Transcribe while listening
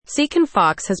Seek and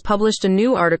Fox has published a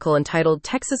new article entitled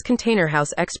Texas Container House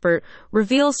Expert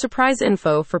Reveals Surprise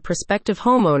Info for Prospective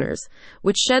Homeowners,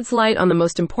 which sheds light on the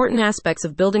most important aspects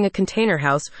of building a container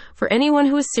house for anyone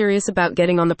who is serious about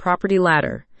getting on the property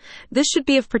ladder. This should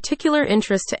be of particular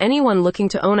interest to anyone looking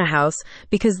to own a house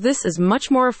because this is much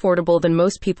more affordable than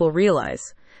most people realize.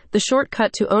 The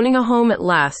shortcut to owning a home at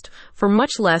last for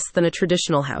much less than a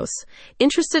traditional house.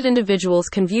 Interested individuals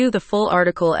can view the full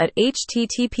article at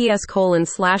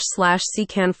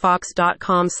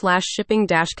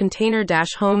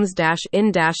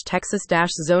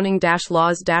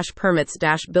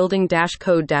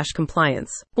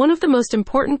One of the most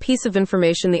important piece of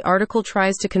information the article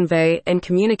tries to convey and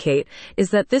communicate is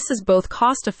that this is both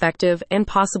cost-effective and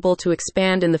possible to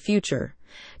expand in the future.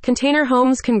 Container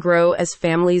homes can grow as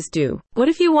families do. What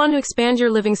if you want to expand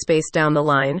your living space down the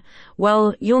line?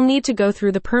 Well, you'll need to go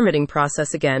through the permitting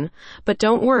process again. But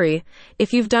don't worry,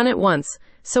 if you've done it once,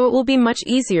 so it will be much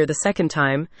easier the second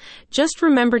time. Just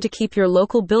remember to keep your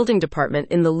local building department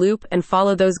in the loop and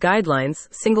follow those guidelines.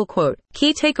 Single quote.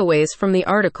 Key takeaways from the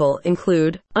article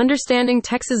include: understanding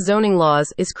Texas zoning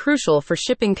laws is crucial for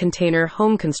shipping container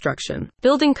home construction.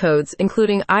 Building codes,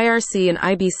 including IRC and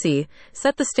IBC,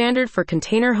 set the standard for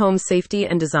container home safety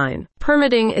and design.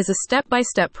 Permitting is a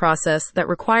step-by-step process that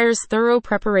requires thorough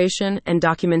preparation and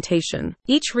documentation.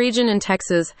 Each region in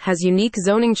Texas has unique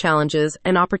zoning challenges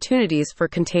and opportunities for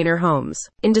container homes.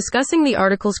 In discussing the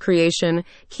article's creation,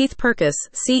 Keith Purkis,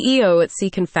 CEO at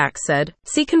Seek and Fox, said,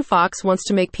 "Seek and Fox wants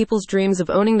to make people's dreams of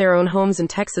owning their own homes in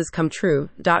Texas come true."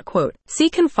 Quote.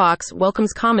 Seek and Fox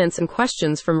welcomes comments and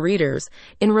questions from readers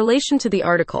in relation to the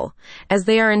article, as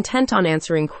they are intent on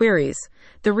answering queries.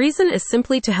 The reason is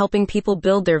simply to helping people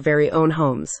build their very own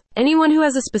homes. Anyone who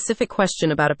has a specific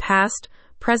question about a past,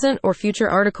 present, or future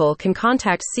article can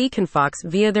contact Seek and Fox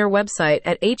via their website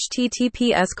at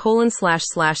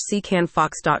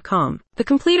https://seekandfox.com. The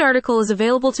complete article is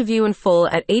available to view in full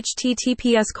at